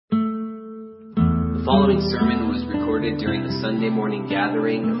following sermon was recorded during the Sunday morning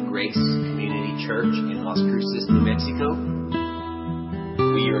gathering of Grace Community Church in Las Cruces, New Mexico.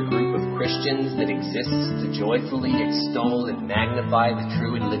 We are a group of Christians that exists to joyfully extol and magnify the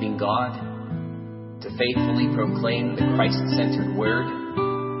true and living God, to faithfully proclaim the Christ-centered word,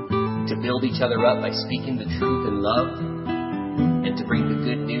 to build each other up by speaking the truth in love, and to bring the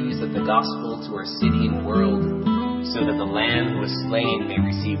good news of the gospel to our city and world, so that the Lamb who was slain may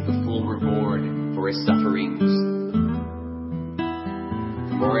receive the full reward for his sufferings.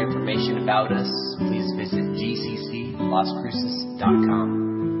 For more information about us, please visit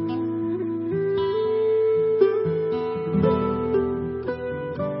gcclascruces.com.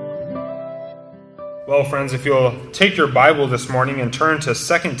 Well, friends, if you'll take your Bible this morning and turn to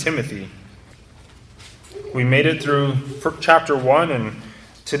 2 Timothy. We made it through chapter 1, and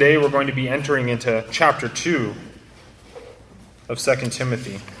today we're going to be entering into chapter 2 of 2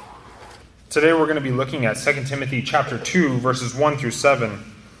 Timothy. Today we're going to be looking at 2 Timothy chapter 2, verses 1 through 7.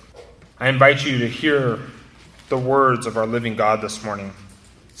 I invite you to hear the words of our living God this morning.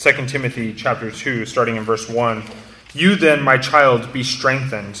 2 Timothy chapter 2, starting in verse 1. You then, my child, be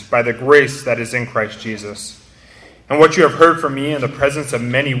strengthened by the grace that is in Christ Jesus. And what you have heard from me in the presence of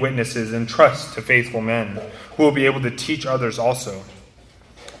many witnesses, entrust to faithful men, who will be able to teach others also.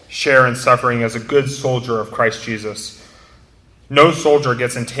 Share in suffering as a good soldier of Christ Jesus. No soldier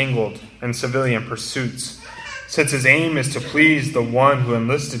gets entangled in civilian pursuits, since his aim is to please the one who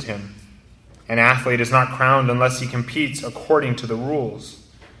enlisted him. An athlete is not crowned unless he competes according to the rules.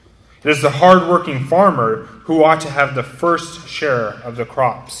 It is the hard-working farmer who ought to have the first share of the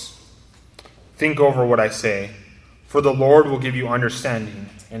crops. Think over what I say, for the Lord will give you understanding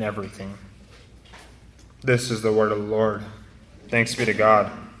in everything. This is the word of the Lord. Thanks be to God.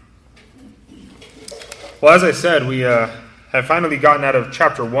 Well, as I said, we have finally gotten out of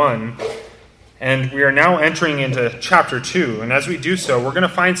chapter 1, and we are now entering into chapter 2. And as we do so, we're going to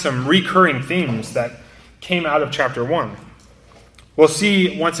find some recurring themes that came out of chapter 1. We'll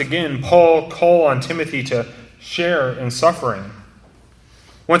see, once again, Paul call on Timothy to share in suffering.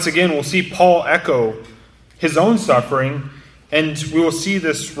 Once again, we'll see Paul echo his own suffering, and we will see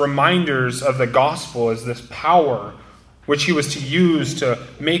this reminders of the gospel as this power which he was to use to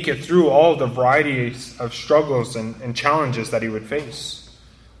make it through all the varieties of struggles and challenges that he would face.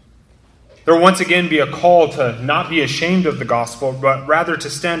 There will once again be a call to not be ashamed of the gospel, but rather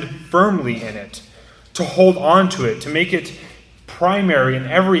to stand firmly in it, to hold on to it, to make it primary in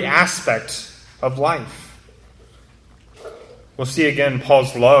every aspect of life. We'll see again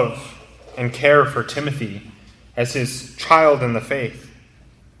Paul's love and care for Timothy as his child in the faith.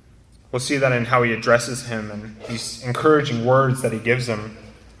 We'll see that in how he addresses him and these encouraging words that he gives him.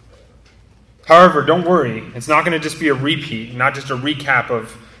 However, don't worry. It's not going to just be a repeat, not just a recap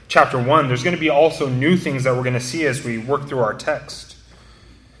of chapter 1. There's going to be also new things that we're going to see as we work through our text.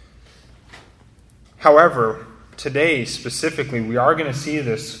 However, today specifically, we are going to see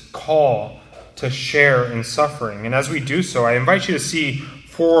this call to share in suffering. And as we do so, I invite you to see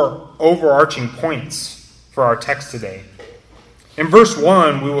 4 overarching points for our text today. In verse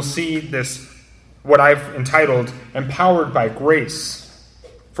 1, we will see this, what I've entitled, Empowered by Grace,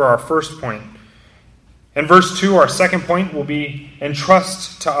 for our first point. In verse 2, our second point will be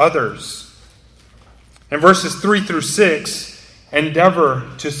Entrust to others. In verses 3 through 6, Endeavor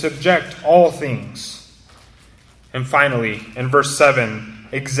to subject all things. And finally, in verse 7,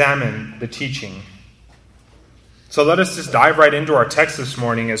 Examine the teaching. So let us just dive right into our text this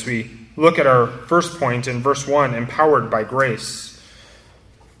morning as we look at our first point in verse 1, Empowered by Grace.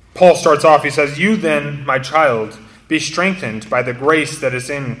 Paul starts off, he says, You then, my child, be strengthened by the grace that is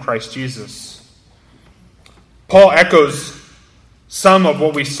in Christ Jesus. Paul echoes some of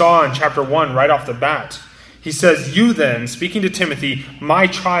what we saw in chapter 1 right off the bat. He says, You then, speaking to Timothy, my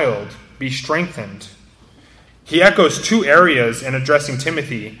child, be strengthened. He echoes 2 areas in addressing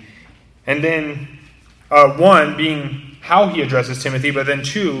Timothy, and then one being how he addresses Timothy, but then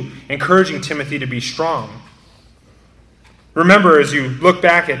 2, encouraging Timothy to be strong. Remember, as you look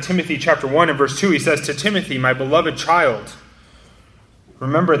back at Timothy chapter 1 and verse 2, he says, To Timothy, my beloved child.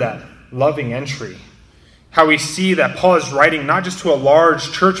 Remember that loving entry. How we see that Paul is writing not just to a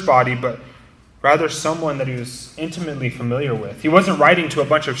large church body, but rather someone that he was intimately familiar with. He wasn't writing to a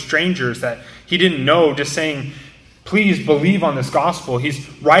bunch of strangers that he didn't know, just saying, please believe on this gospel. He's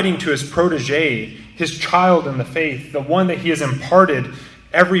writing to his protege, his child in the faith, the one that he has imparted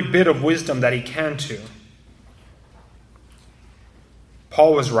every bit of wisdom that he can to.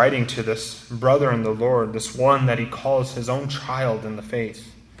 Paul was writing to this brother in the Lord, this one that he calls his own child in the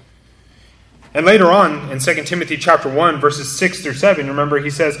faith. And later on in 2 Timothy chapter 1, verses 6 through 7, remember he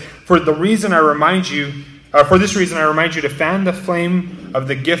says, For this reason I remind you to fan the flame of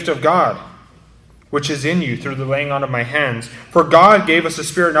the gift of God, which is in you through the laying on of my hands. For God gave us a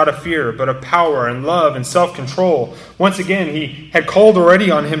spirit not of fear, but of power and love and self-control. Once again, he had called already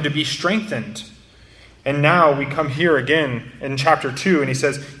on him to be strengthened. And now we come here again in chapter 2, and he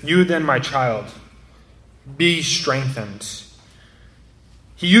says, You then, my child, be strengthened.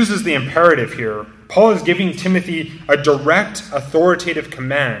 He uses the imperative here. Paul is giving Timothy a direct, authoritative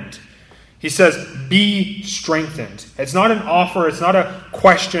command. He says, be strengthened. It's not an offer. It's not a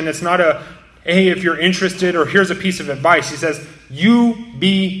question. It's not a, hey, if you're interested, or here's a piece of advice. He says, you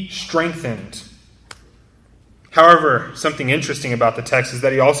be strengthened. However, something interesting about the text is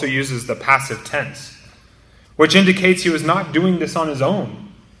that he also uses the passive tense, which indicates he was not doing this on his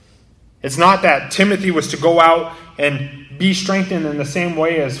own. It's not that Timothy was to go out and be strengthened in the same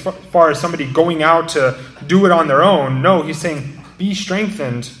way as far as somebody going out to do it on their own. No, he's saying, be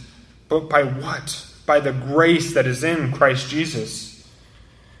strengthened, but by what? By the grace that is in Christ Jesus.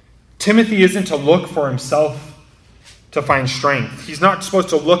 Timothy isn't to look for himself to find strength. He's not supposed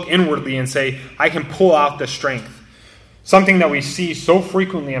to look inwardly and say, I can pull out the strength. Something that we see so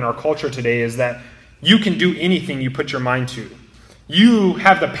frequently in our culture today is that you can do anything you put your mind to. You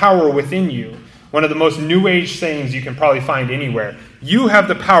have the power within you. One of the most new age sayings you can probably find anywhere. You have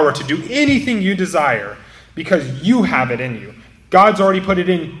the power to do anything you desire because you have it in you. God's already put it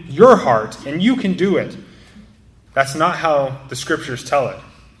in your heart and you can do it. That's not how the scriptures tell it.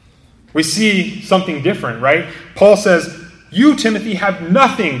 We see something different, right? Paul says, you, Timothy, have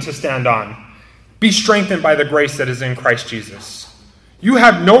nothing to stand on. Be strengthened by the grace that is in Christ Jesus. You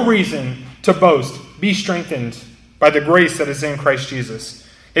have no reason to boast. Be strengthened by the grace that is in Christ Jesus.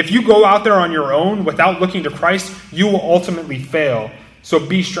 If you go out there on your own without looking to Christ, you will ultimately fail. So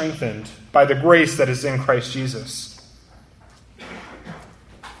be strengthened by the grace that is in Christ Jesus.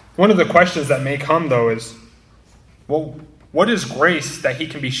 One of the questions that may come, though, is, well, what is grace that he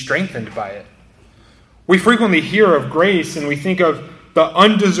can be strengthened by it? We frequently hear of grace and we think of the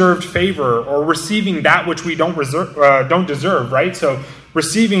undeserved favor or receiving that which we don't deserve, right? So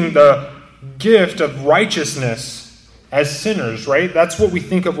receiving the gift of righteousness as sinners, right? That's what we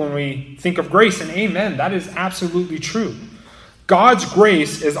think of when we think of grace. And amen, that is absolutely true. God's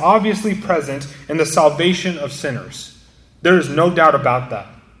grace is obviously present in the salvation of sinners. There is no doubt about that.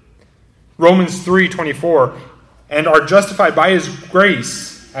 Romans 3:24, and are justified by his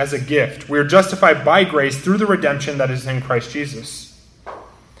grace as a gift. We are justified by grace through the redemption that is in Christ Jesus.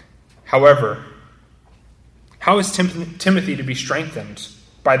 However, how is Timothy to be strengthened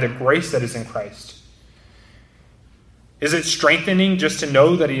by the grace that is in Christ? Is it strengthening just to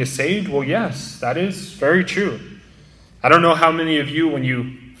know that he is saved? Well, yes, that is very true. I don't know how many of you, when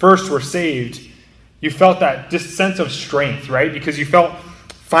you first were saved, you felt that just sense of strength, right? Because you felt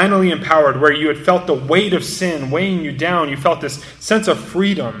finally empowered, where you had felt the weight of sin weighing you down. You felt this sense of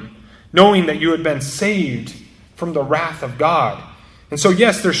freedom, knowing that you had been saved from the wrath of God. And so,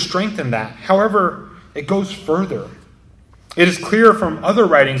 yes, there's strength in that. However, it goes further. It is clear from other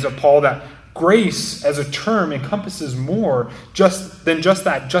writings of Paul that grace as a term encompasses more than just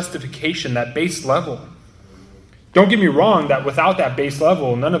that justification, that base level. Don't get me wrong that without that base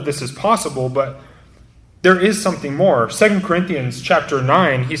level, none of this is possible, but there is something more. 2 Corinthians chapter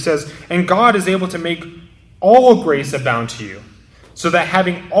 9, he says, and God is able to make all grace abound to you, so that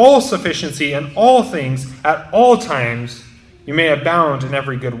having all sufficiency in all things at all times, you may abound in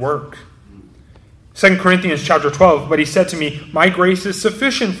every good work. 2 Corinthians chapter 12, but he said to me, my grace is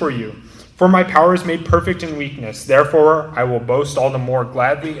sufficient for you, for my power is made perfect in weakness. Therefore, I will boast all the more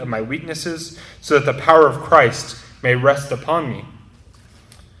gladly of my weaknesses, so that the power of Christ may rest upon me.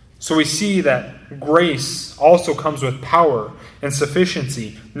 So we see that grace also comes with power and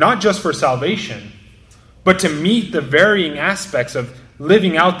sufficiency, not just for salvation, but to meet the varying aspects of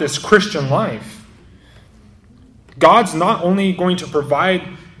living out this Christian life. God's not only going to provide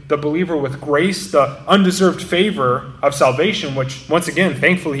the believer with grace, the undeserved favor of salvation, which once again,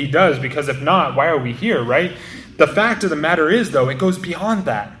 thankfully he does, because if not, why are we here, right? The fact of the matter is, though, it goes beyond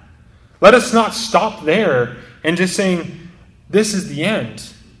that. Let us not stop there and just saying, this is the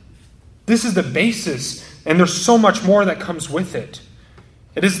end. This is the basis, and there's so much more that comes with it.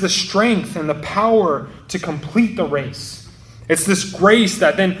 It is the strength and the power to complete the race. It's this grace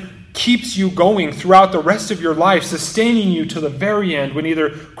that then keeps you going throughout the rest of your life, sustaining you to the very end when either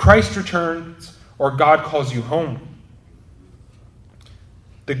Christ returns or God calls you home.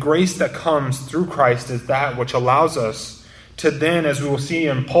 The grace that comes through Christ is that which allows us to then, as we will see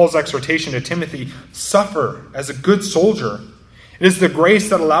in Paul's exhortation to Timothy, suffer as a good soldier. It is the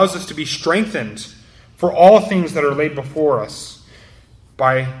grace that allows us to be strengthened for all things that are laid before us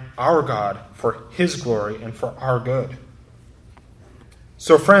by our God for His glory and for our good.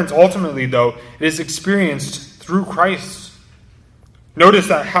 So friends, ultimately though, it is experienced through Christ. Notice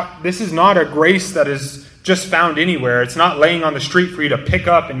that this is not a grace that is just found anywhere. It's not laying on the street for you to pick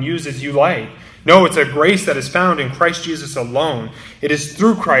up and use as you like. No, it's a grace that is found in Christ Jesus alone. It is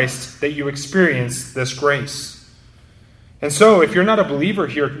through Christ that you experience this grace. And so, if you're not a believer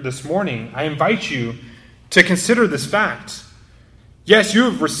here this morning, I invite you to consider this fact. Yes, you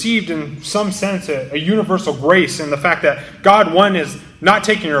have received in some sense a universal grace in the fact that God, one, is not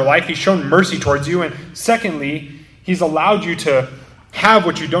taking your life. He's shown mercy towards you. And secondly, He's allowed you to have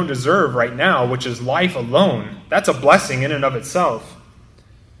what you don't deserve right now, which is life alone. That's a blessing in and of itself.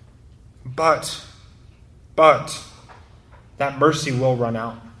 But that mercy will run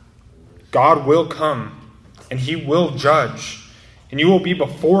out. God will come and He will judge. And you will be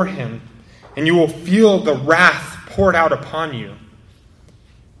before Him and you will feel the wrath poured out upon you.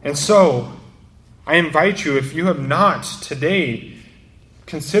 And so, I invite you, if you have not today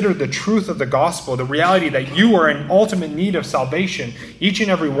considered the truth of the gospel, the reality that you are in ultimate need of salvation, each and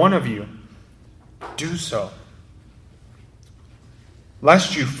every one of you, do so.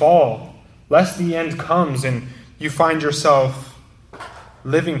 Lest you fall, lest the end comes and you find yourself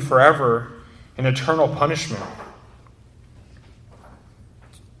living forever in eternal punishment.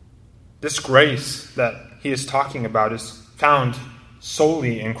 This grace that he is talking about is found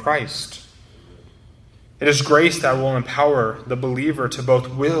solely in Christ. It is grace that will empower the believer to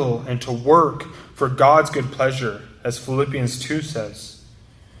both will and to work for God's good pleasure, as Philippians 2 says.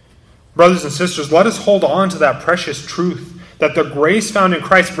 Brothers and sisters, let us hold on to that precious truth that the grace found in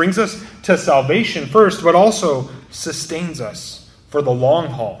Christ brings us to salvation first, but also sustains us for the long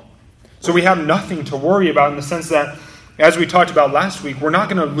haul. So we have nothing to worry about in the sense that, as we talked about last week, we're not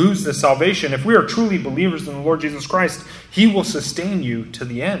going to lose this salvation. If we are truly believers in the Lord Jesus Christ, He will sustain you to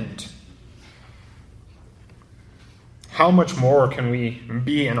the end. How much more can we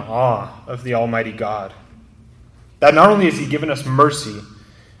be in awe of the Almighty God? That not only has He given us mercy,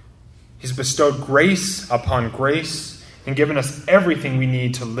 He's bestowed grace upon grace and given us everything we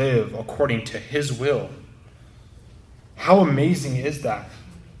need to live according to His will. How amazing is that?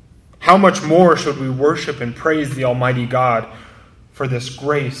 How much more should we worship and praise the Almighty God for this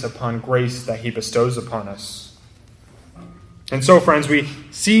grace upon grace that He bestows upon us? And so, friends, we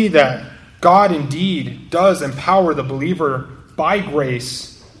see that God indeed does empower the believer by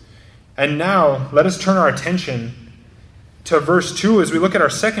grace. And now, let us turn our attention to verse 2 as we look at our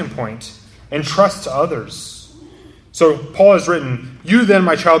second point, entrust to others. So, Paul has written, "You then,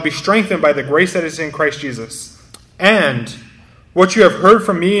 my child, be strengthened by the grace that is in Christ Jesus. And what you have heard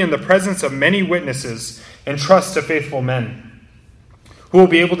from me in the presence of many witnesses, entrust to faithful men, who will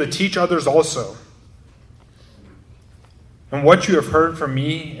be able to teach others also. And what you have heard from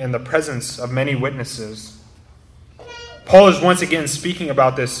me in the presence of many witnesses." Paul is once again speaking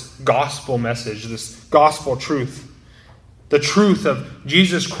about this gospel message, this gospel truth. The truth of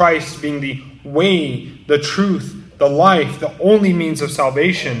Jesus Christ being the way, the truth, the life, the only means of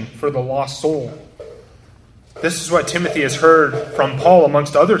salvation for the lost soul. This is what Timothy has heard from Paul,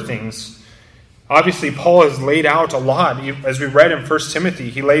 amongst other things. Obviously, Paul has laid out a lot. As we read in 1 Timothy,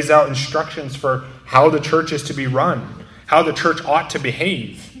 he lays out instructions for how the church is to be run, how the church ought to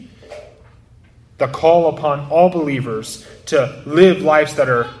behave. The call upon all believers to live lives that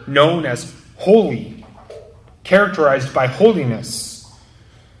are known as holy, characterized by holiness.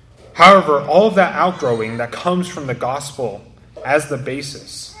 However, all of that outgrowing that comes from the gospel as the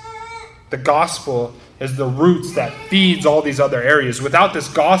basis. The gospel is the roots that feeds all these other areas. Without this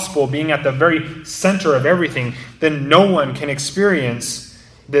gospel being at the very center of everything, then no one can experience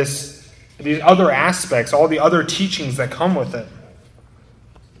these other aspects, all the other teachings that come with it.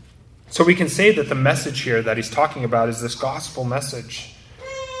 So we can say that the message here that he's talking about is this gospel message.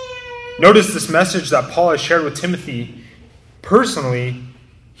 Notice this message that Paul has shared with Timothy. Personally,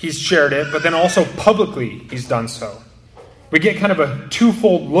 he's shared it, but then also publicly he's done so. We get kind of a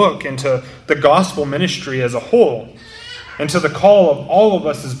twofold look into the gospel ministry as a whole, and to the call of all of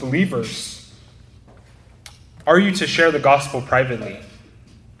us as believers. Are you to share the gospel privately?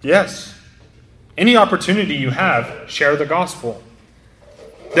 Yes. Any opportunity you have, share the gospel.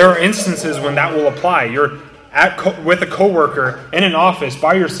 There are instances when that will apply. You're with a coworker in an office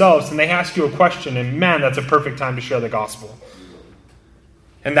by yourselves, and they ask you a question, and man, that's a perfect time to share the gospel.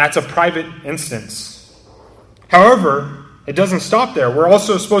 And that's a private instance. However, it doesn't stop there. We're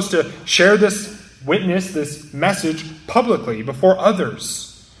also supposed to share this witness, this message, publicly before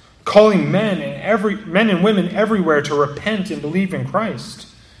others. calling men and women everywhere to repent and believe in Christ.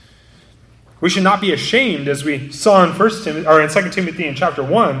 We should not be ashamed, as we saw in 2 Timothy in chapter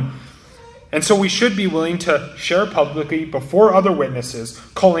 1. And so we should be willing to share publicly before other witnesses,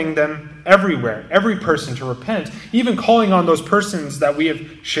 calling them everywhere, every person to repent, even calling on those persons that we have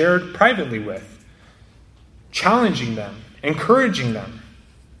shared privately with, challenging them, encouraging them.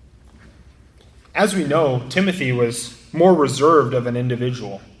 As we know, Timothy was more reserved of an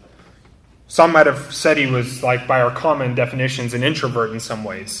individual. Some might have said he was, like by our common definitions, an introvert in some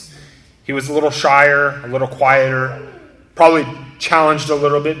ways. He was a little shyer, a little quieter, probably challenged a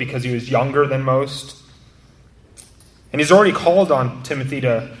little bit because he was younger than most. And he's already called on Timothy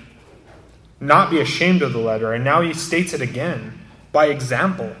to not be ashamed of the letter, and now he states it again by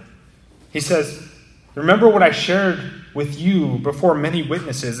example. He says, remember what I shared with you before many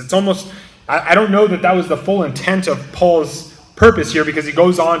witnesses. It's almost, I don't know that was the full intent of Paul's purpose here, because he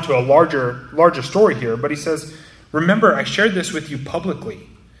goes on to a larger story here, but he says, remember, I shared this with you publicly.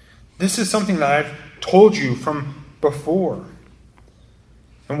 This is something that I've told you from before.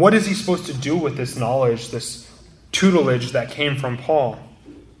 And what is he supposed to do with this knowledge, this tutelage that came from Paul?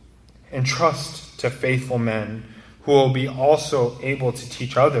 Entrust to faithful men who will be also able to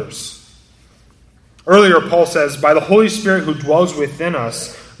teach others. Earlier, Paul says, by the Holy Spirit who dwells within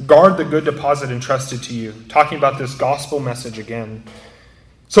us, guard the good deposit entrusted to you. Talking about this gospel message again.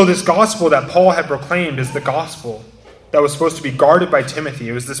 So this gospel that Paul had proclaimed is the gospel that was supposed to be guarded by Timothy.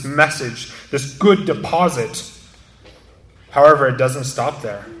 It was this message, this good deposit. However, it doesn't stop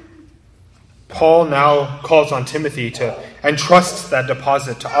there. Paul now calls on Timothy to entrust that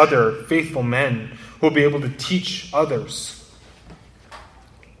deposit to other faithful men who will be able to teach others.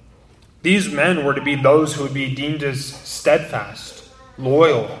 These men were to be those who would be deemed as steadfast,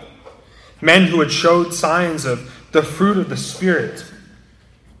 loyal, men who had showed signs of the fruit of the Spirit,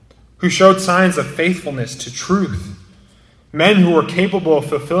 who showed signs of faithfulness to truth, men who were capable of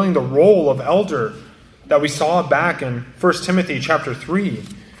fulfilling the role of elder that we saw back in 1 Timothy chapter 3.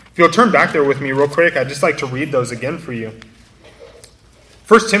 If you'll turn back there with me real quick, I'd just like to read those again for you.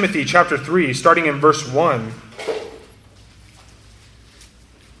 1 Timothy chapter 3, starting in verse 1.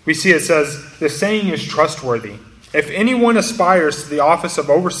 We see it says, the saying is trustworthy. If anyone aspires to the office of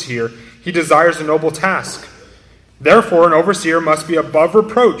overseer, he desires a noble task. Therefore, an overseer must be above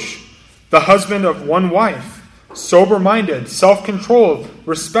reproach, the husband of one wife, sober-minded, self-controlled,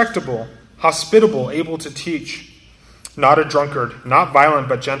 respectable, hospitable, able to teach, not a drunkard, not violent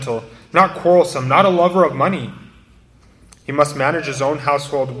but gentle, not quarrelsome, not a lover of money. He must manage his own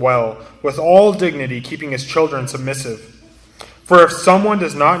household well, with all dignity, keeping his children submissive. For if someone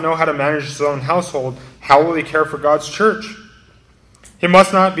does not know how to manage his own household, how will he care for God's church? He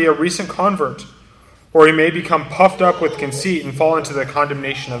must not be a recent convert, or he may become puffed up with conceit and fall into the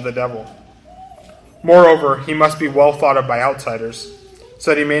condemnation of the devil. Moreover, he must be well thought of by outsiders,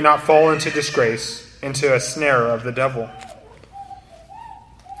 so that he may not fall into disgrace, into a snare of the devil.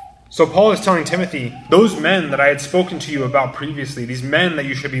 So Paul is telling Timothy, those men that I had spoken to you about previously, these men that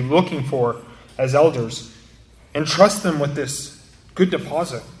you should be looking for as elders, entrust them with this good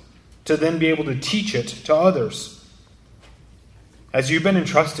deposit to then be able to teach it to others. As you've been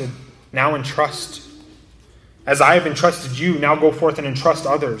entrusted, now entrust. As I have entrusted you, now go forth and entrust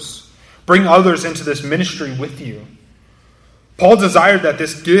others. Bring others into this ministry with you. Paul desired that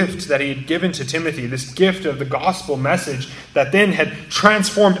this gift that he had given to Timothy, this gift of the gospel message that then had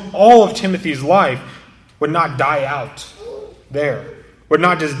transformed all of Timothy's life, would not die out there. Would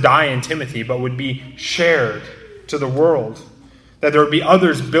not just die in Timothy, but would be shared to the world. That there would be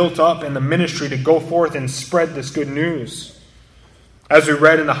others built up in the ministry to go forth and spread this good news. As we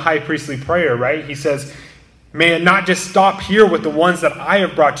read in the high priestly prayer, right? He says, may it not just stop here with the ones that I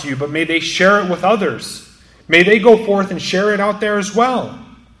have brought to you, but may they share it with others. May they go forth and share it out there as well.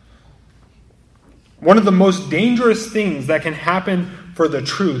 One of the most dangerous things that can happen for the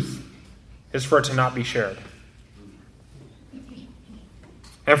truth is for it to not be shared.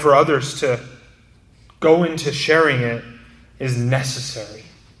 And for others to go into sharing it is necessary.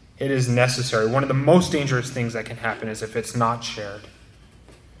 It is necessary. One of the most dangerous things that can happen is if it's not shared.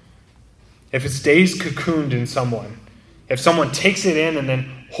 If it stays cocooned in someone, if someone takes it in and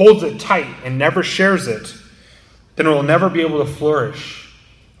then holds it tight and never shares it, then it will never be able to flourish.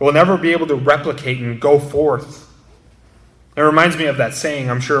 It will never be able to replicate and go forth. It reminds me of that saying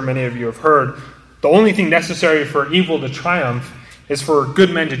I'm sure many of you have heard. The only thing necessary for evil to triumph is for good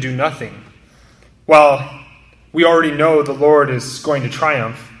men to do nothing. Well, we already know the Lord is going to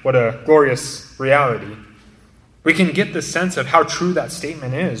triumph. What a glorious reality. We can get the sense of how true that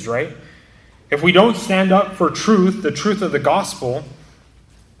statement is, right? If we don't stand up for truth, the truth of the gospel,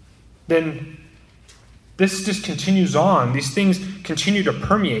 then this just continues on. These things continue to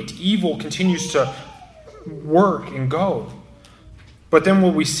permeate. Evil continues to work and go. But then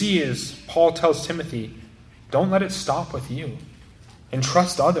what we see is Paul tells Timothy, don't let it stop with you.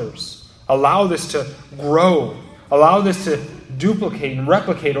 Entrust others. Allow this to grow. Allow this to duplicate and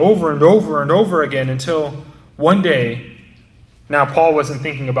replicate over and over and over again until one day, now Paul wasn't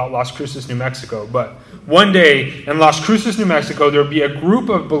thinking about Las Cruces, New Mexico, but one day in Las Cruces, New Mexico, there would be a group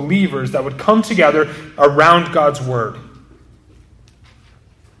of believers that would come together around God's Word.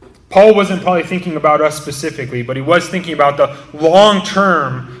 Paul wasn't probably thinking about us specifically, but he was thinking about the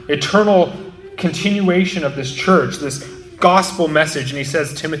long-term, eternal continuation of this church, this gospel message. And he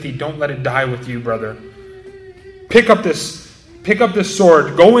says, Timothy, don't let it die with you, brother. Pick up this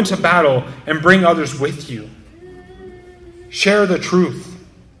sword, go into battle, and bring others with you. Share the truth.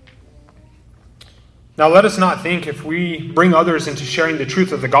 Now let us not think if we bring others into sharing the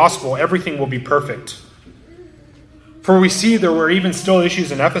truth of the gospel, everything will be perfect. For we see there were even still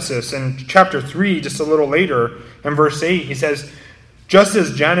issues in Ephesus. In chapter 3, just a little later, in verse 8, he says, just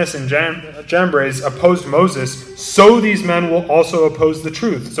as Jannes and Jambres opposed Moses, so these men will also oppose the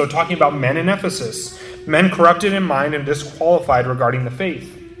truth. So talking about men in Ephesus, men corrupted in mind and disqualified regarding the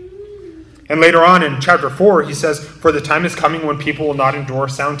faith. And later on in chapter 4, he says, for the time is coming when people will not endure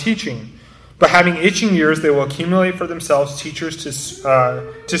sound teaching, but having itching ears, they will accumulate for themselves teachers to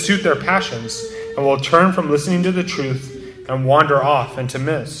suit their passions, and will turn from listening to the truth and wander off into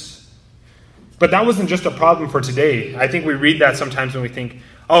myths. But that wasn't just a problem for today. I think we read that sometimes when we think,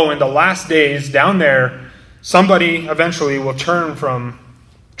 oh, in the last days, down there, somebody eventually will turn from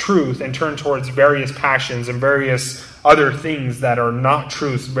truth and turn towards various passions and various other things that are not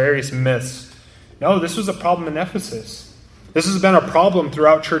truths, various myths. No, this was a problem in Ephesus. This has been a problem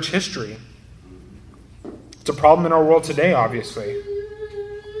throughout church history. It's a problem in our world today, obviously.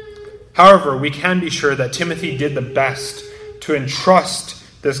 However, we can be sure that Timothy did the best to entrust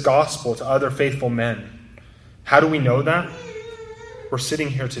this gospel to other faithful men. How do we know that? We're sitting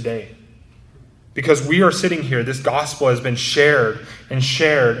here today. Because we are sitting here, this gospel has been shared and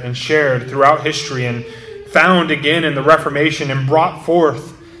shared and shared throughout history and found again in the Reformation and brought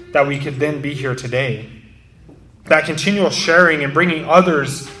forth that we could then be here today. That continual sharing and bringing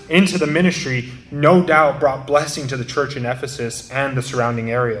others into the ministry no doubt brought blessing to the church in Ephesus and the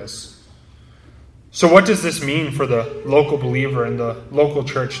surrounding areas. So what does this mean for the local believer and the local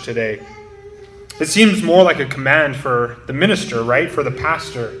church today? It seems more like a command for the minister, right? For the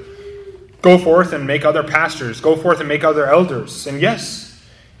pastor. Go forth and make other pastors. Go forth and make other elders. And yes,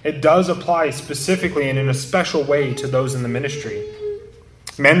 it does apply specifically and in a special way to those in the ministry.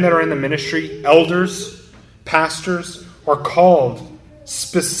 Men that are in the ministry, elders, pastors, are called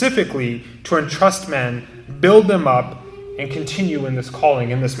specifically to entrust men, build them up, and continue in this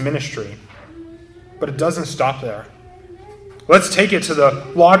calling, in this ministry. But it doesn't stop there. Let's take it to the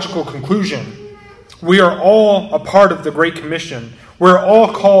logical conclusion. We are all a part of the Great Commission. We're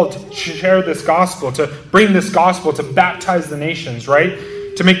all called to share this gospel, to bring this gospel, to baptize the nations,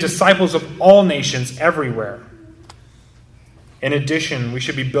 right? To make disciples of all nations everywhere. In addition, we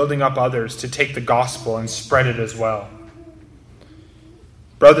should be building up others to take the gospel and spread it as well.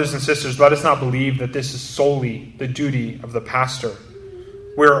 Brothers and sisters, let us not believe that this is solely the duty of the pastor.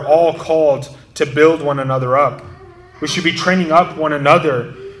 We're all called to build one another up. We should be training up one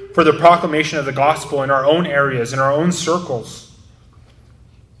another for the proclamation of the gospel in our own areas, in our own circles.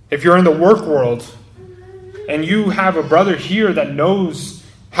 If you're in the work world and you have a brother here that knows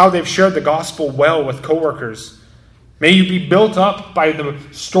how they've shared the gospel well with coworkers, may you be built up by the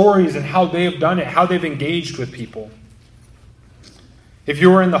stories and how they have done it, how they've engaged with people. If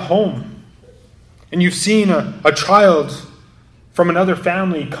you are in the home and you've seen a child from another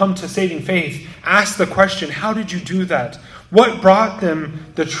family come to saving faith, ask the question, how did you do that? What brought them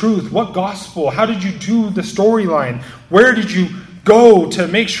the truth? What gospel? How did you do the storyline? Where did you go to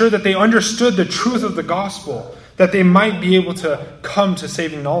make sure that they understood the truth of the gospel, that they might be able to come to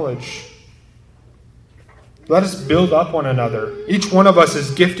saving knowledge? Let us build up one another. Each one of us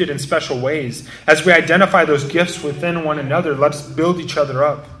is gifted in special ways. As we identify those gifts within one another, let us build each other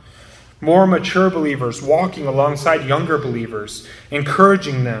up. More mature believers walking alongside younger believers,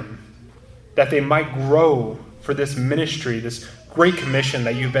 encouraging them that they might grow for this ministry, this great commission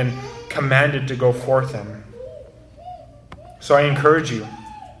that you've been commanded to go forth in. So I encourage you,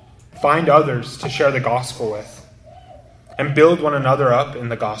 find others to share the gospel with and build one another up in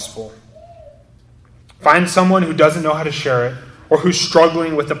the gospel. Find someone who doesn't know how to share it or who's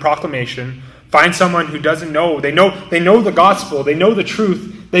struggling with the proclamation. Find someone who doesn't know. They know the gospel. They know the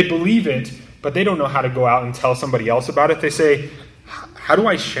truth. They believe it, but they don't know how to go out and tell somebody else about it. They say, how do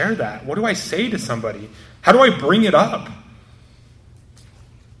I share that? What do I say to somebody? How do I bring it up?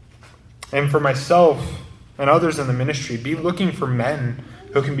 And for myself and others in the ministry, be looking for men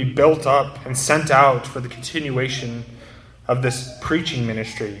who can be built up and sent out for the continuation of this preaching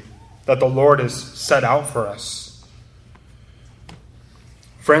ministry that the Lord has set out for us.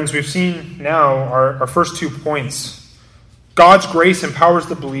 Friends, we've seen now our first 2 points. God's grace empowers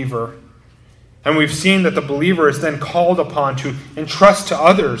the believer, and we've seen that the believer is then called upon to entrust to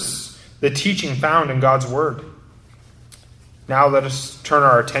others the teaching found in God's Word. Now let us turn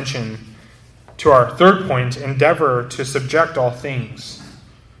our attention to our third point, endeavor to subject all things,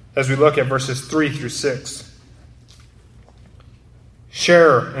 as we look at verses 3 through 6.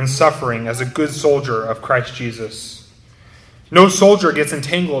 Share in suffering as a good soldier of Christ Jesus. No soldier gets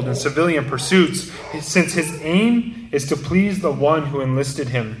entangled in civilian pursuits, since his aim is to please the one who enlisted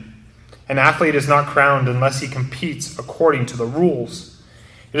him. An athlete is not crowned unless he competes according to the rules.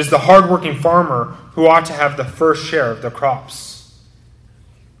 It is the hardworking farmer who ought to have the first share of the crops.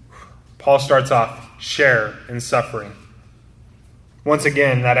 Paul starts off, share in suffering. Once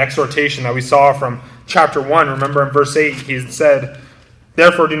again, that exhortation that we saw from chapter 1, remember in verse 8, he said,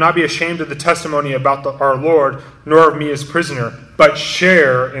 "Therefore do not be ashamed of the testimony about our Lord, nor of me as prisoner, but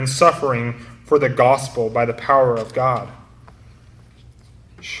share in suffering for the gospel by the power of God."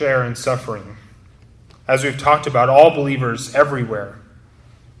 Share in suffering. As we've talked about, all believers everywhere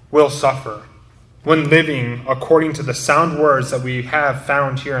will suffer when living according to the sound words that we have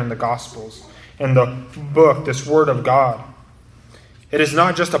found here in the Gospels, in the book, this Word of God. It is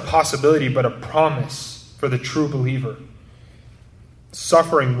not just a possibility, but a promise for the true believer.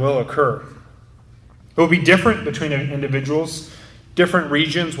 Suffering will occur. It will be different between individuals. Different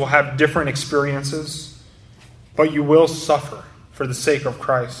regions will have different experiences, but you will suffer for the sake of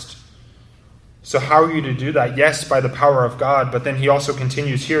Christ. So how are you to do that? Yes, by the power of God, but then he also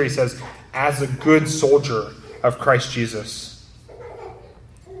continues here. He says, as a good soldier of Christ Jesus.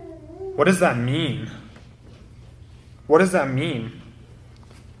 What does that mean? What does that mean?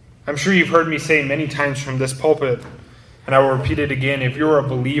 I'm sure you've heard me say many times from this pulpit, and I will repeat it again. If you're a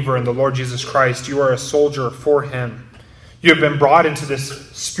believer in the Lord Jesus Christ, you are a soldier for him. You have been brought into this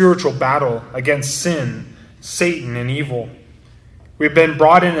spiritual battle against sin, Satan, and evil. We've been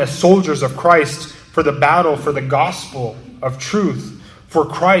brought in as soldiers of Christ for the battle for the gospel of truth, for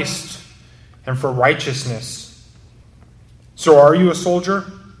Christ, and for righteousness. So are you a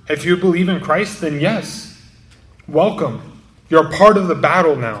soldier? If you believe in Christ, then yes. Welcome. You're a part of the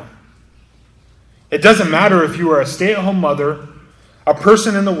battle now. It doesn't matter if you are a stay-at-home mother, a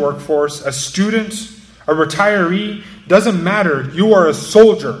person in the workforce, a student, a retiree. Doesn't matter. You are a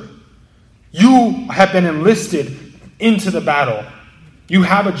soldier. You have been enlisted into the battle. You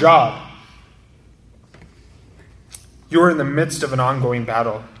have a job. You are in the midst of an ongoing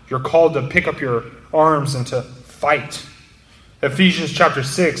battle. You're called to pick up your arms and to fight. Ephesians chapter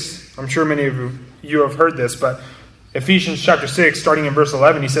 6, I'm sure many of you have heard this, but Ephesians chapter 6, starting in verse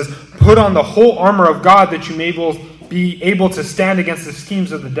 11, he says, "Put on the whole armor of God that you may be able to stand against the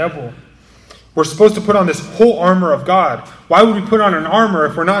schemes of the devil." We're supposed to put on this whole armor of God. Why would we put on an armor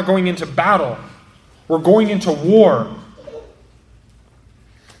if we're not going into battle? We're going into war.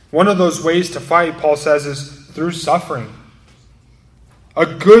 One of those ways to fight, Paul says, is through suffering. A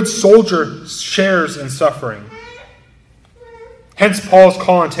good soldier shares in suffering. Hence Paul's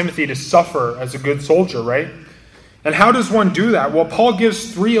call on Timothy to suffer as a good soldier, right? And how does one do that? Well, Paul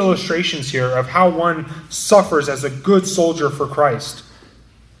gives 3 illustrations here of how one suffers as a good soldier for Christ.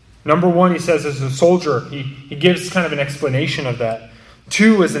 Number 1, he says, as a soldier, he gives kind of an explanation of that.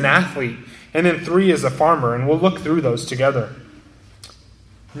 2, as an athlete. And then 3, as a farmer. And we'll look through those together.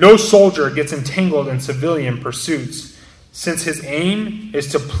 No soldier gets entangled in civilian pursuits, since his aim is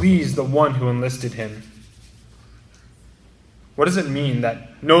to please the one who enlisted him. What does it mean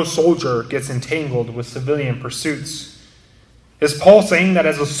that no soldier gets entangled with civilian pursuits? Is Paul saying that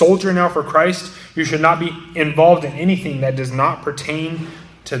as a soldier now for Christ, you should not be involved in anything that does not pertain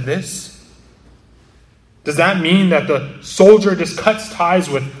to this? Does that mean that the soldier just cuts ties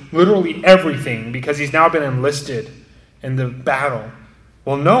with literally everything because he's now been enlisted in the battle?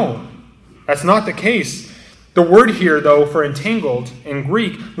 Well, no, that's not the case. The word here, though, for entangled in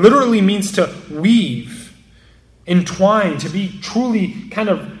Greek literally means to weave, entwine, to be truly kind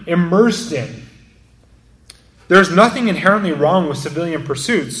of immersed in. There's nothing inherently wrong with civilian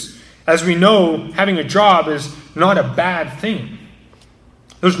pursuits. As we know, having a job is not a bad thing.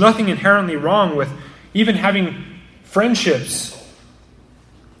 There's nothing inherently wrong with even having friendships.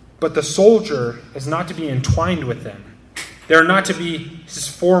 But the soldier is not to be entwined with them. They're not to be his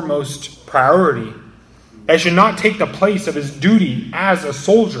foremost priority. That should not take the place of his duty as a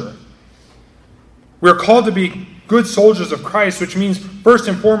soldier. We are called to be good soldiers of Christ, which means, first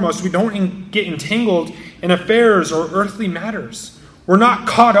and foremost, we don't get entangled in affairs or earthly matters. We're not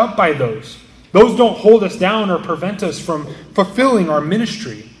caught up by those. Those don't hold us down or prevent us from fulfilling our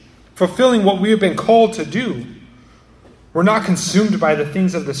ministry, fulfilling what we have been called to do. We're not consumed by the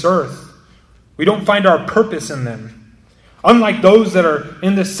things of this earth. We don't find our purpose in them. Unlike those that are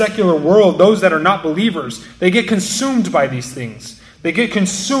in this secular world, those that are not believers, they get consumed by these things. They get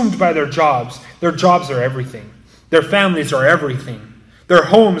consumed by their jobs. Their jobs are everything. Their families are everything. Their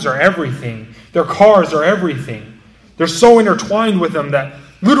homes are everything. Their cars are everything. They're so intertwined with them that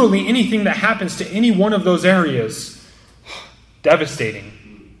literally anything that happens to any one of those areas,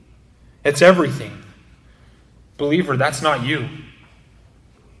 devastating. It's everything. Believer, that's not you.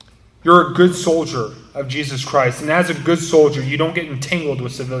 You're a good soldier of Jesus Christ. And as a good soldier, you don't get entangled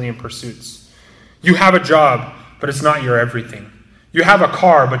with civilian pursuits. You have a job, but it's not your everything. You have a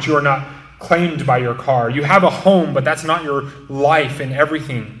car, but you are not claimed by your car. You have a home, but that's not your life and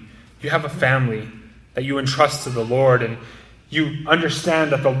everything. You have a family that you entrust to the Lord, and you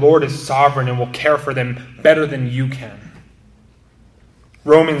understand that the Lord is sovereign and will care for them better than you can.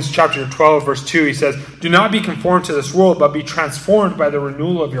 Romans chapter 12, verse 2, he says, "Do not be conformed to this world, but be transformed by the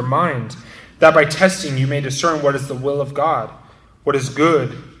renewal of your mind, that by testing you may discern what is the will of God, what is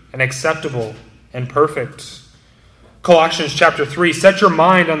good and acceptable and perfect." Colossians chapter 3, "Set your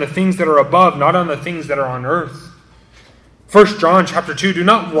mind on the things that are above, not on the things that are on earth." 1 John chapter 2, "Do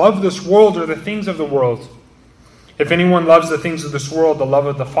not love this world or the things of the world. If anyone loves the things of this world, the love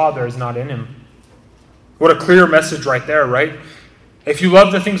of the Father is not in him." What a clear message right there, right? If you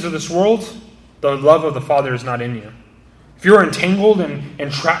love the things of this world, the love of the Father is not in you. If you're entangled and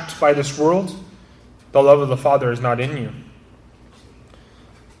entrapped by this world, the love of the Father is not in you.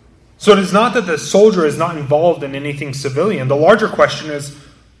 So it is not that the soldier is not involved in anything civilian. The larger question is,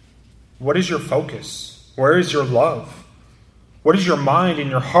 what is your focus? Where is your love? What is your mind and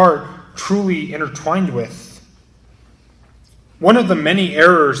your heart truly intertwined with? One of the many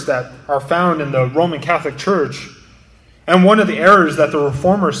errors that are found in the Roman Catholic Church, and one of the errors that the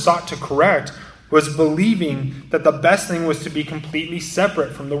Reformers sought to correct, was believing that the best thing was to be completely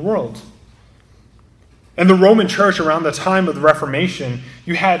separate from the world. In the Roman Church around the time of the Reformation,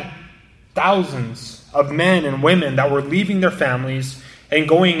 you had thousands of men and women that were leaving their families and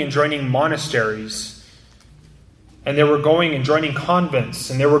going and joining monasteries. And they were going and joining convents.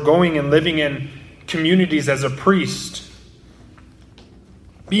 And they were going and living in communities as a priest,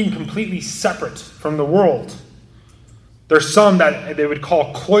 being completely separate from the world. There's some that they would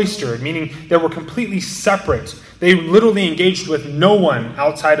call cloistered, meaning they were completely separate. They literally engaged with no one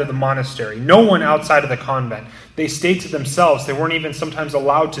outside of the monastery, no one outside of the convent. They stayed to themselves. They weren't even sometimes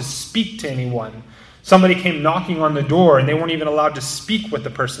allowed to speak to anyone. Somebody came knocking on the door, and they weren't even allowed to speak with the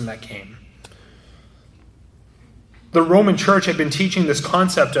person that came. The Roman Church had been teaching this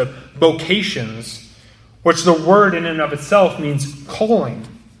concept of vocations, which the word in and of itself means calling.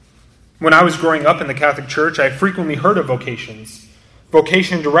 When I was growing up in the Catholic Church, I frequently heard of vocations.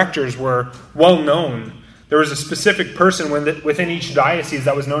 Vocation directors were well known. There was a specific person within each diocese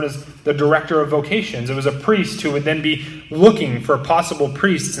that was known as the director of vocations. It was a priest who would then be looking for possible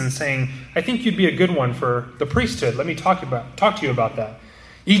priests and saying, "I think you'd be a good one for the priesthood. Let me talk to you about that."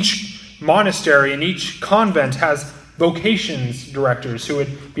 Each monastery and each convent has vocations directors who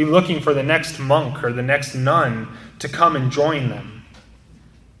would be looking for the next monk or the next nun to come and join them.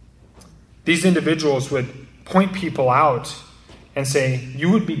 These individuals would point people out and say, "You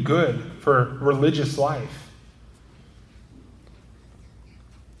would be good for religious life."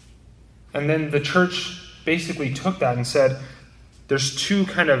 And then the church basically took that and said, there's two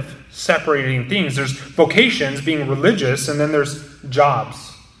kind of separating things. There's vocations, being religious, and then there's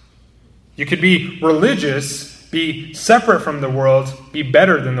jobs. You could be religious, be separate from the world, be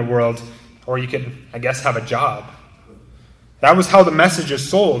better than the world, or you could, I guess, have a job. That was how the message is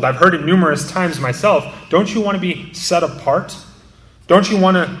sold. I've heard it numerous times myself. Don't you want to be set apart? Don't you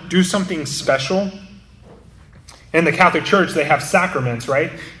want to do something special? In the Catholic Church, they have sacraments,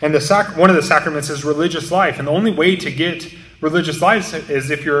 right? And one of the sacraments is religious life. And the only way to get religious life is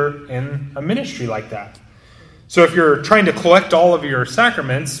if you're in a ministry like that. So if you're trying to collect all of your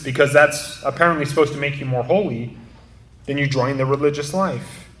sacraments, because that's apparently supposed to make you more holy, then you join the religious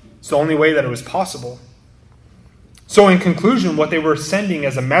life. It's the only way that it was possible. So in conclusion, what they were sending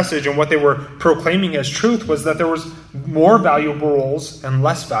as a message and what they were proclaiming as truth was that there was more valuable roles and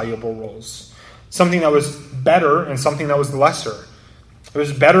less valuable roles. Something that was better and something that was lesser. It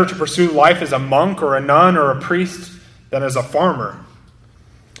was better to pursue life as a monk or a nun or a priest than as a farmer.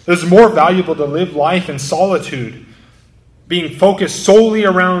 It is more valuable to live life in solitude, being focused solely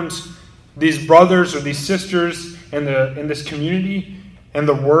around these brothers or these sisters in this community and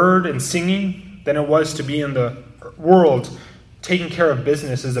the word and singing, than it was to be in the world taking care of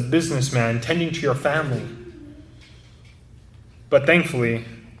business as a businessman, tending to your family. But thankfully,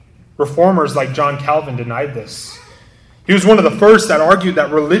 reformers like John Calvin denied this. He was one of the first that argued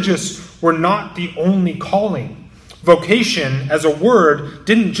that religious were not the only calling. Vocation, as a word,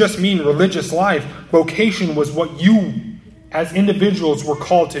 didn't just mean religious life. Vocation was what you, as individuals, were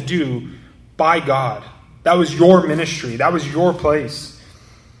called to do by God. That was your ministry. That was your place.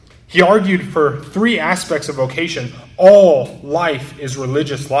 He argued for three aspects of vocation. All life is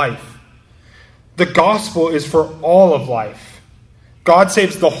religious life. The gospel is for all of life. God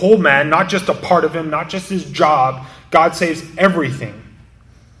saves the whole man, not just a part of him, not just his job. God saves everything.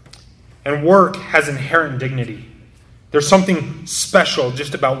 And work has inherent dignity. There's something special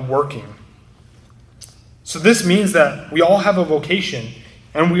just about working. So this means that we all have a vocation,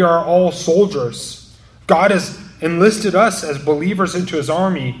 and we are all soldiers. God has enlisted us as believers into his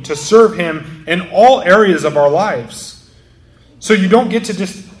army to serve him in all areas of our lives. So you don't get to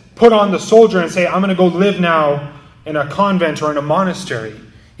just put on the soldier and say, I'm going to go live now in a convent or in a monastery.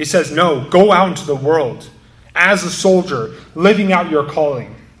 He says, no, go out into the world as a soldier, living out your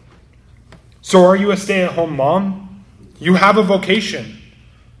calling. So are you a stay-at-home mom? You have a vocation.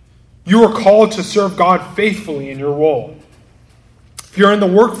 You are called to serve God faithfully in your role. If you're in the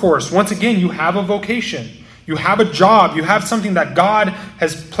workforce, once again, you have a vocation. You have a job. You have something that God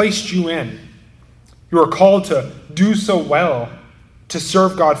has placed you in. You are called to do so well, to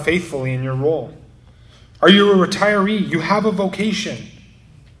serve God faithfully in your role. Are you a retiree? You have a vocation.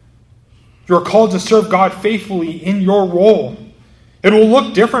 You are called to serve God faithfully in your role. It will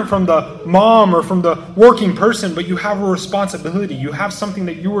look different from the mom or from the working person, but you have a responsibility. You have something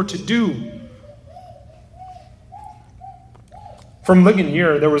that you are to do. From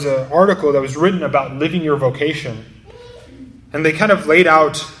Ligonier, there was an article that was written about living your vocation. And they kind of laid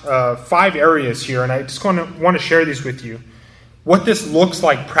out 5 areas here, and I just want to share these with you. What this looks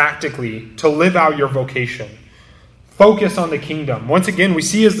like practically to live out your vocation. Focus on the kingdom. Once again, we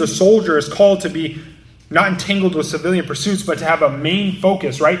see as the soldier is called to be not entangled with civilian pursuits, but to have a main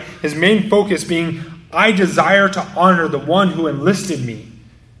focus, right? His main focus being, I desire to honor the one who enlisted me.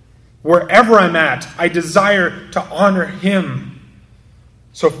 Wherever I'm at, I desire to honor him.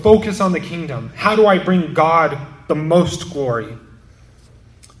 So focus on the kingdom. How do I bring God the most glory?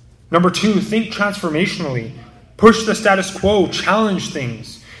 Number 2, think transformationally. Push the status quo, challenge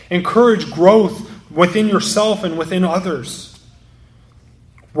things. Encourage growth within yourself and within others.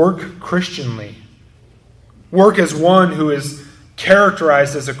 Work Christianly. Work as one who is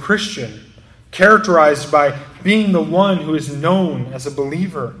characterized as a Christian, characterized by being the one who is known as a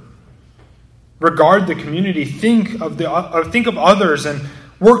believer. Regard the community. Think of others and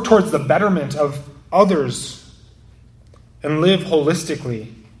work towards the betterment of others. And live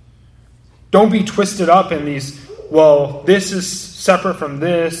holistically. Don't be twisted up in these, well, this is separate from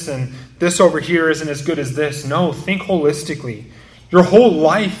this, and this over here isn't as good as this. No, think holistically. Your whole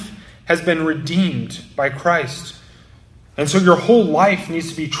life has been redeemed by Christ. And so your whole life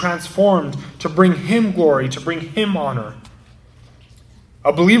needs to be transformed to bring him glory, to bring him honor.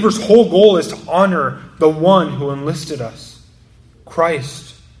 A believer's whole goal is to honor the one who enlisted us,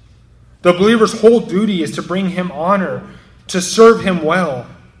 Christ. The believer's whole duty is to bring him honor, to serve him well,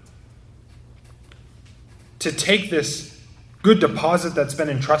 to take this good deposit that's been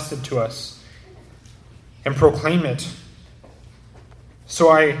entrusted to us and proclaim it. So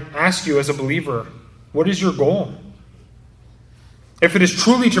I ask you as a believer, what is your goal? If it is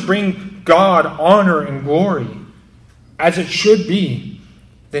truly to bring God honor and glory, as it should be,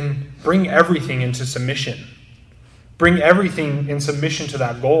 then bring everything into submission. Bring everything in submission to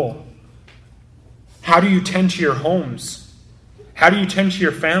that goal. How do you tend to your homes? How do you tend to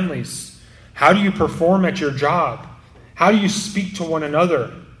your families? How do you perform at your job? How do you speak to one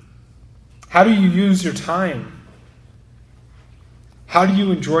another? How do you use your time? How do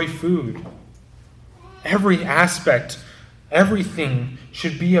you enjoy food? Every aspect, everything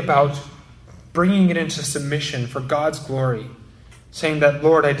should be about bringing it into submission for God's glory. Saying that,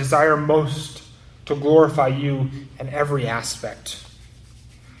 Lord, I desire most to glorify you in every aspect.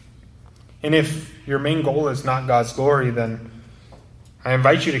 And if your main goal is not God's glory, then I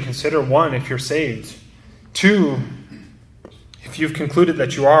invite you to consider, 1, if you're saved. 2, if you've concluded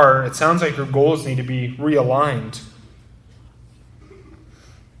that you are, it sounds like your goals need to be realigned.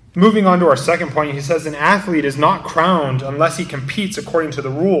 Moving on to our second point, he says an athlete is not crowned unless he competes according to the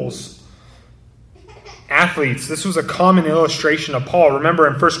rules. athletes. This was a common illustration of Paul. Remember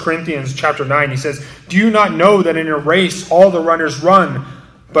in 1 Corinthians chapter 9, he says, "Do you not know that in a race all the runners run,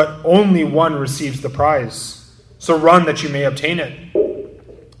 but only one receives the prize? So run that you may obtain it."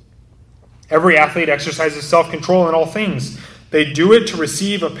 Every athlete exercises self-control in all things. They do it to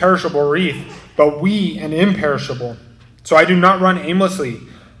receive a perishable wreath, but we an imperishable. So I do not run aimlessly.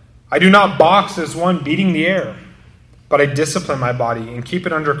 I do not box as one beating the air, but I discipline my body and keep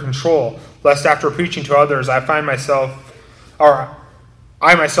it under control, lest after preaching to others I myself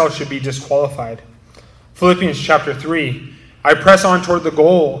should be disqualified. Philippians chapter 3, I press on toward the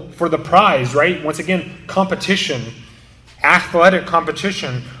goal for the prize, right? Once again, competition, athletic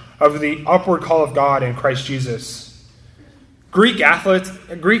competition of the upward call of God in Christ Jesus. Greek athletes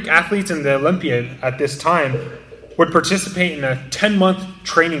in the Olympiad at this time would participate in a 10-month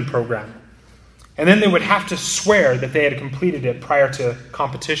training program. And then they would have to swear that they had completed it prior to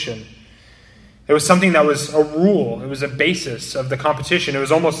competition. It was something that was a rule. It was a basis of the competition. It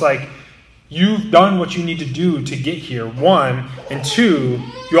was almost like you've done what you need to do to get here, one, and two,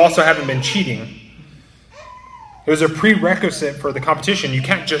 you also haven't been cheating. It was a prerequisite for the competition. You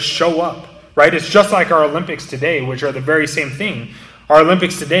can't just show up, right? It's just like our Olympics today, which are the very same thing. Our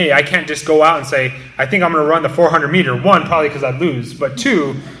Olympics today, I can't just go out and say, I think I'm going to run the 400 meter. One, probably because I'd lose. But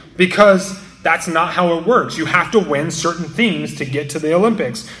two, because that's not how it works. You have to win certain things to get to the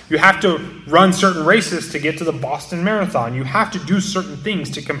Olympics. You have to run certain races to get to the Boston Marathon. You have to do certain things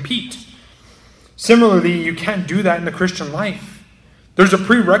to compete. Similarly, you can't do that in the Christian life. There's a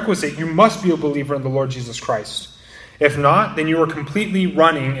prerequisite. You must be a believer in the Lord Jesus Christ. If not, then you are completely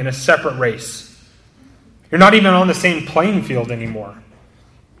running in a separate race. You're not even on the same playing field anymore.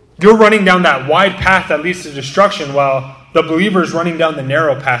 You're running down that wide path that leads to destruction, while the believer is running down the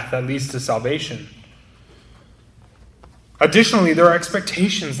narrow path that leads to salvation. Additionally, there are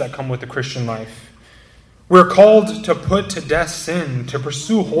expectations that come with the Christian life. We're called to put to death sin, to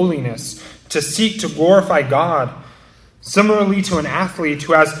pursue holiness, to seek to glorify God. Similarly to an athlete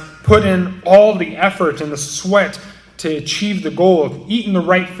who has put in all the effort and the sweat to achieve the goal of eating the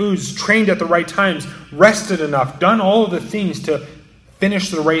right foods, trained at the right times, rested enough, done all of the things to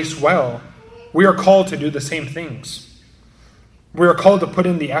finish the race well. We are called to do the same things. We are called to put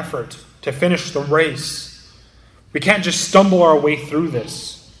in the effort to finish the race. We can't just stumble our way through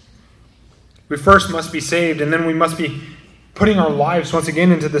this. We first must be saved, and then we must be putting our lives once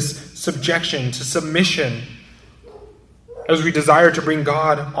again into this subjection, to submission, as we desire to bring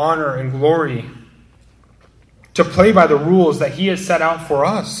God honor and glory, to play by the rules that He has set out for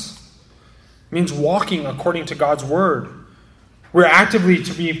us. It means walking according to God's word. We're actively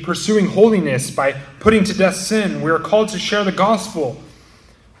to be pursuing holiness by putting to death sin. We are called to share the gospel.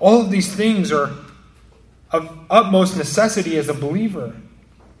 All of these things are of utmost necessity as a believer.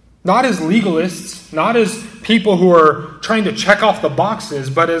 Not as legalists, not as people who are trying to check off the boxes,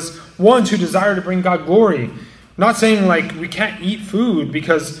 but as ones who desire to bring God glory. Not saying like we can't eat food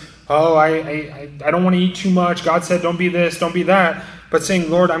because, I don't want to eat too much. God said don't be this, don't be that. But saying,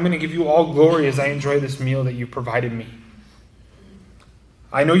 Lord, I'm going to give you all glory as I enjoy this meal that you provided me.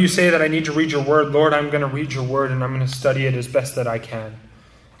 I know you say that I need to read your word. Lord, I'm going to read your word and I'm going to study it as best that I can.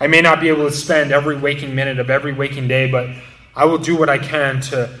 I may not be able to spend every waking minute of every waking day, but I will do what I can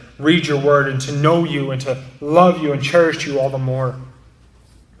to read your word and to know you and to love you and cherish you all the more.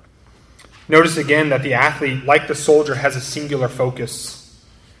 Notice again that the athlete, like the soldier, has a singular focus.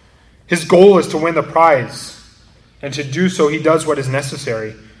 His goal is to win the prize, and to do so he does what is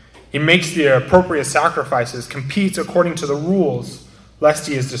necessary. He makes the appropriate sacrifices, competes according to the rules, lest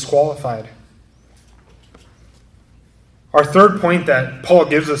he is disqualified. Our third point that Paul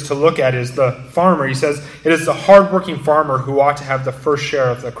gives us to look at is the farmer. He says, it is the hardworking farmer who ought to have the first share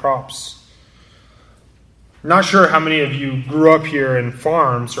of the crops. I'm not sure how many of you grew up here in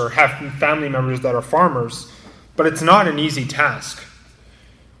farms or have family members that are farmers, but it's not an easy task.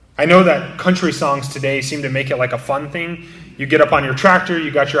 I know that country songs today seem to make it like a fun thing. You get up on your tractor, you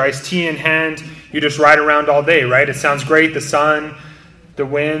got your iced tea in hand, you just ride around all day, right? It sounds great, the sun, the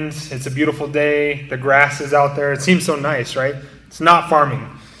wind, it's a beautiful day, the grass is out there. It seems so nice, right? It's not farming.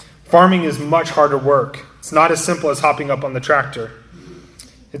 Farming is much harder work. It's not as simple as hopping up on the tractor.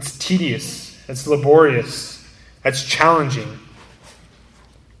 It's tedious. It's laborious. It's challenging.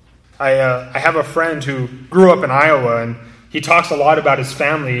 I have a friend who grew up in Iowa, and he talks a lot about his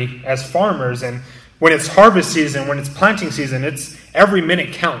family as farmers, and when it's harvest season, when it's planting season, it's every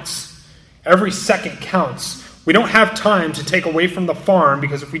minute counts. Every second counts. We don't have time to take away from the farm,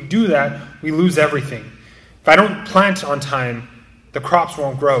 because if we do that, we lose everything. If I don't plant on time, the crops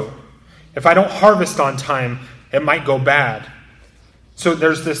won't grow. If I don't harvest on time, it might go bad. So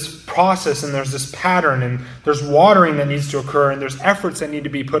there's this process, and there's this pattern, and there's watering that needs to occur, and there's efforts that need to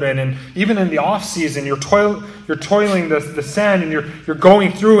be put in. And even in the off season, you're toiling the sand, and you're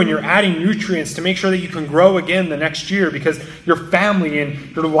going through and you're adding nutrients to make sure that you can grow again the next year, because your family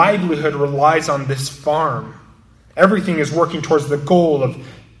and your livelihood relies on this farm. Everything is working towards the goal of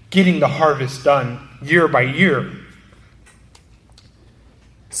getting the harvest done year by year.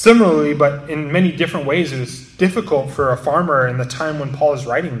 Similarly, but in many different ways, it was difficult for a farmer in the time when Paul is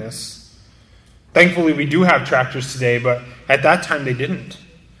writing this. Thankfully, we do have tractors today, but at that time they didn't.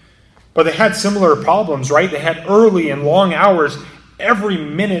 But they had similar problems, right? They had early and long hours. Every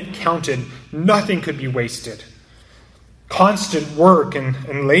minute counted. Nothing could be wasted. Constant work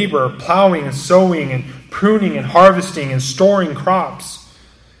and labor, plowing and sowing and pruning and harvesting and storing crops.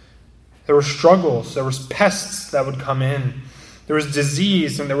 There were struggles. There was pests that would come in. There was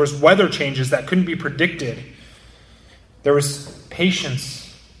disease, and there was weather changes that couldn't be predicted. There was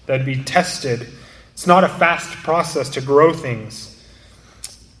patience that would be tested. It's not a fast process to grow things.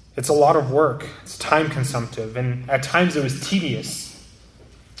 It's a lot of work. It's time-consumptive, and at times it was tedious.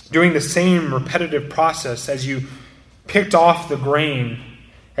 Doing the same repetitive process as you picked off the grain,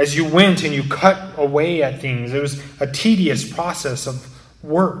 as you went and you cut away at things. It was a tedious process of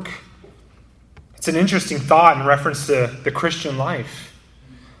work. It's an interesting thought in reference to the Christian life.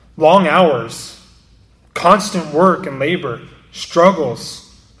 Long hours, constant work and labor,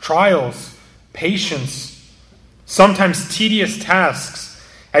 struggles, trials, patience, sometimes tedious tasks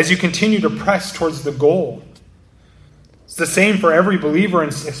as you continue to press towards the goal. It's the same for every believer,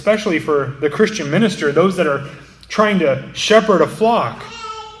 and especially for the Christian minister, those that are trying to shepherd a flock.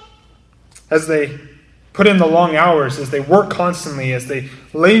 As they put in the long hours, as they work constantly, as they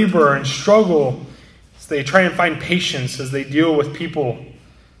labor and struggle, as they try and find patience, as they deal with people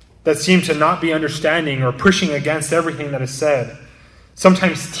that seem to not be understanding or pushing against everything that is said.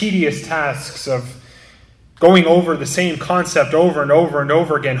 Sometimes tedious tasks of going over the same concept over and over and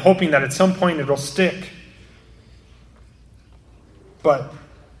over again, hoping that at some point it'll stick. But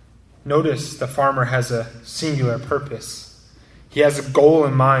notice the farmer has a singular purpose. He has a goal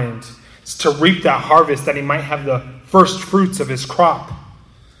in mind. It's to reap that harvest, that he might have the first fruits of his crop.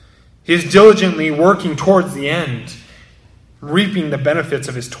 He is diligently working towards the end, reaping the benefits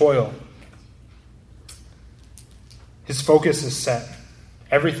of his toil. His focus is set.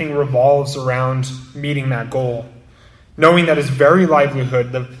 Everything revolves around meeting that goal, knowing that his very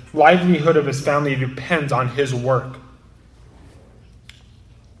livelihood, the livelihood of his family, depends on his work.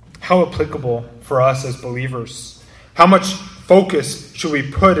 How applicable for us as believers. How much focus should we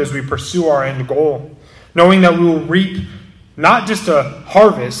put as we pursue our end goal, knowing that we will reap not just a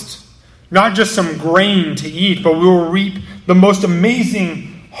harvest, not just some grain to eat, but we will reap the most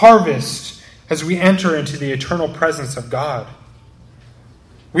amazing harvest as we enter into the eternal presence of God.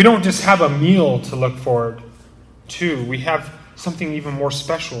 We don't just have a meal to look forward to. We have something even more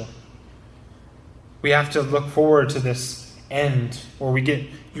special. We have to look forward to this end where we get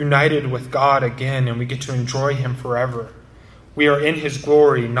united with God again and we get to enjoy Him forever. We are in His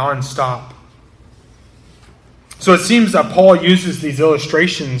glory nonstop. So it seems that Paul uses these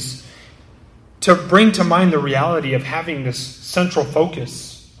illustrations to bring to mind the reality of having this central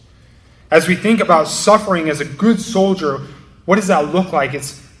focus. As we think about suffering as a good soldier, what does that look like?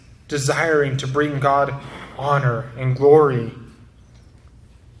 It's desiring to bring God honor and glory.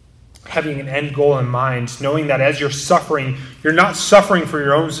 Having an end goal in mind, knowing that as you're suffering, you're not suffering for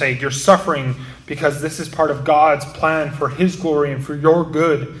your own sake. You're suffering because this is part of God's plan for His glory and for your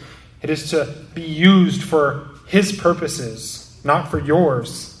good. It is to be used for His purposes, not for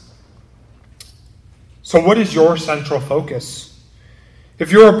yours. So what is your central focus?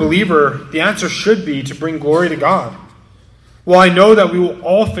 If you're a believer, the answer should be to bring glory to God. Well, I know that we will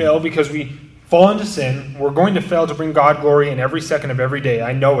all fail because we fall into sin. We're going to fail to bring God glory in every second of every day.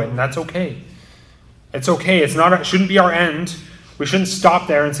 I know it, and that's okay. It's okay. It shouldn't be our end. We shouldn't stop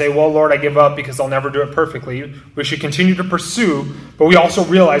there and say, well, Lord, I give up because I'll never do it perfectly. We should continue to pursue, but we also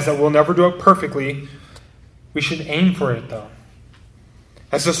realize that we'll never do it perfectly. We should aim for it, though.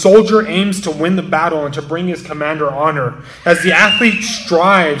 As the soldier aims to win the battle and to bring his commander honor, as the athlete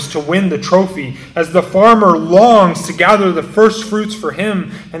strives to win the trophy, as the farmer longs to gather the first fruits for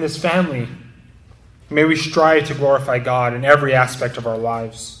him and his family, may we strive to glorify God in every aspect of our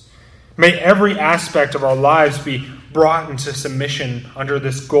lives. May every aspect of our lives be brought into submission under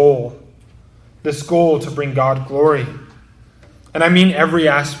this goal to bring God glory. And I mean every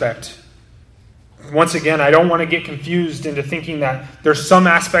aspect. Once again, I don't want to get confused into thinking that there's some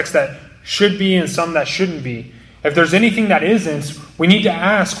aspects that should be and some that shouldn't be. If there's anything that isn't, we need to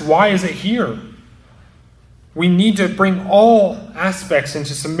ask, why is it here? We need to bring all aspects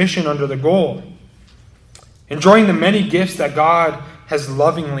into submission under the goal. Enjoying the many gifts that God has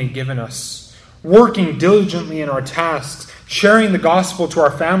lovingly given us. Working diligently in our tasks. Sharing the gospel to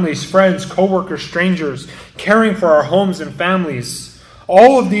our families, friends, co-workers, strangers. Caring for our homes and families.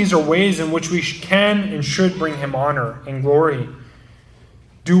 All of these are ways in which we can and should bring him honor and glory.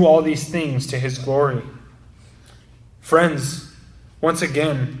 Do all these things to his glory. Friends, once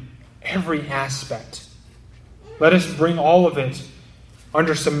again, every aspect. Let us bring all of it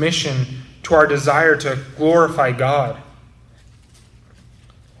under submission to our desire to glorify God.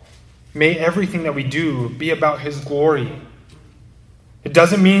 May everything that we do be about his glory. It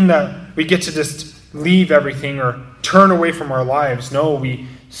doesn't mean that we get to just leave everything or turn away from our lives. No, we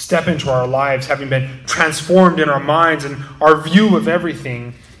step into our lives having been transformed in our minds and our view of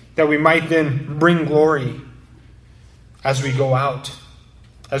everything, that we might then bring glory as we go out.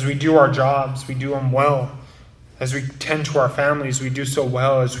 As we do our jobs, we do them well. As we tend to our families, we do so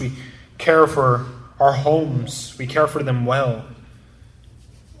well. As we care for our homes, we care for them well.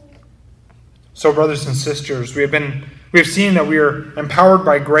 So, brothers and sisters, we have seen that we are empowered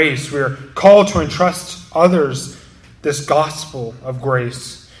by grace. We are called to entrust others this gospel of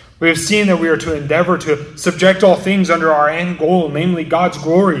grace. We have seen that we are to endeavor to subject all things under our end goal, namely God's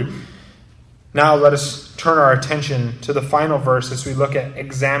glory. Now let us turn our attention to the final verse as we look at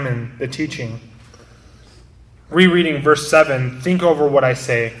examine the teaching. Rereading verse 7, think over what I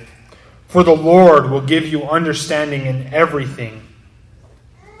say. For the Lord will give you understanding in everything.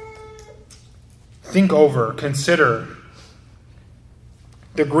 Think over, consider.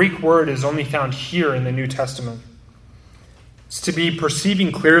 The Greek word is only found here in the New Testament. It's to be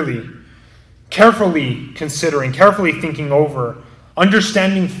perceiving clearly, carefully considering, carefully thinking over,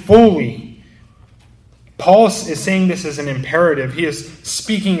 understanding fully. Paul is saying this as an imperative. He is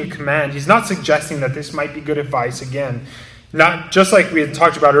speaking a command. He's not suggesting that this might be good advice again. Not just like we had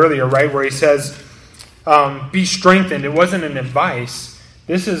talked about earlier, right? Where he says, be strengthened. It wasn't an advice.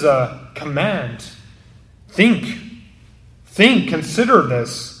 This is a command. Think, consider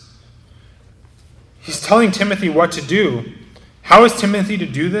this. He's telling Timothy what to do. How is Timothy to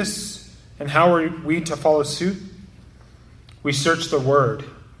do this? And how are we to follow suit? We search the Word.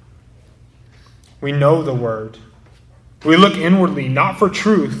 We know the Word. We look inwardly, not for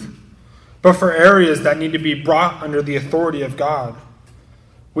truth, but for areas that need to be brought under the authority of God.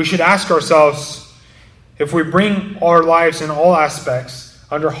 We should ask ourselves, if we bring our lives in all aspects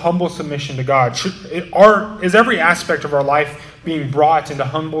under humble submission to God, is every aspect of our life being brought into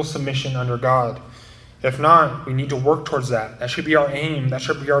humble submission under God? If not, we need to work towards that. That should be our aim. That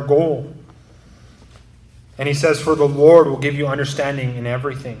should be our goal. And he says, for the Lord will give you understanding in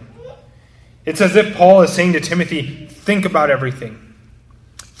everything. It's as if Paul is saying to Timothy, think about everything.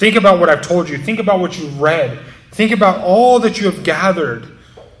 Think about what I've told you. Think about what you've read. Think about all that you have gathered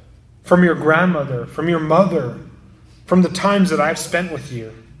from your grandmother, from your mother, from the times that I've spent with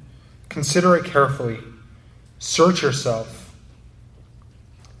you. Consider it carefully. Search yourself.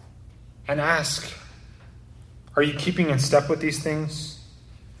 And ask, are you keeping in step with these things?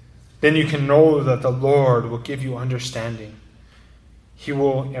 Then you can know that the Lord will give you understanding. He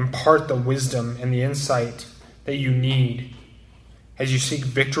will impart the wisdom and the insight that you need as you seek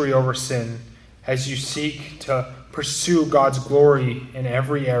victory over sin, as you seek to pursue God's glory in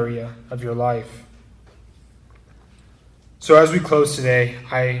every area of your life. So as we close today,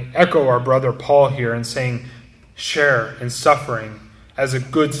 I echo our brother Paul here in saying, share in suffering as a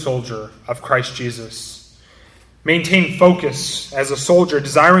good soldier of Christ Jesus. Maintain focus as a soldier,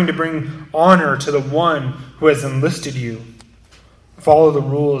 desiring to bring honor to the one who has enlisted you. Follow the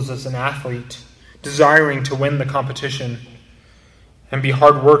rules as an athlete, desiring to win the competition, and be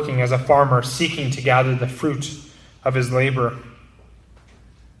hardworking as a farmer, seeking to gather the fruit of his labor.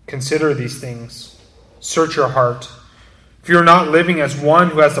 Consider these things. Search your heart. If you're not living as one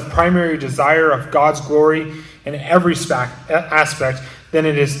who has the primary desire of God's glory in every aspect, then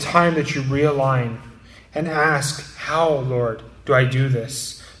it is time that you realign and ask, how, Lord, do I do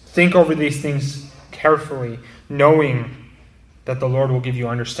this? Think over these things carefully, knowing that the Lord will give you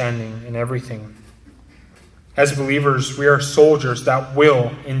understanding in everything. As believers, we are soldiers that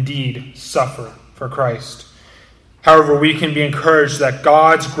will indeed suffer for Christ. However, we can be encouraged that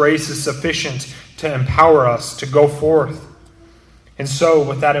God's grace is sufficient to empower us to go forth. And so,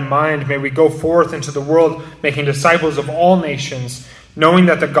 with that in mind, may we go forth into the world making disciples of all nations, knowing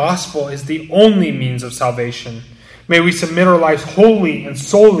that the gospel is the only means of salvation. May we submit our lives wholly and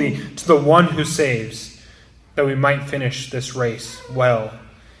solely to the one who saves, that we might finish this race well,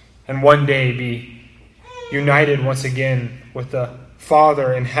 and one day be united once again with the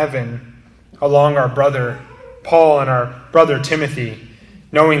Father in heaven along our brother Paul and our brother Timothy,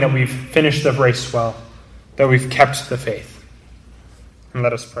 knowing that we've finished the race well, that we've kept the faith. And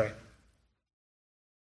let us pray.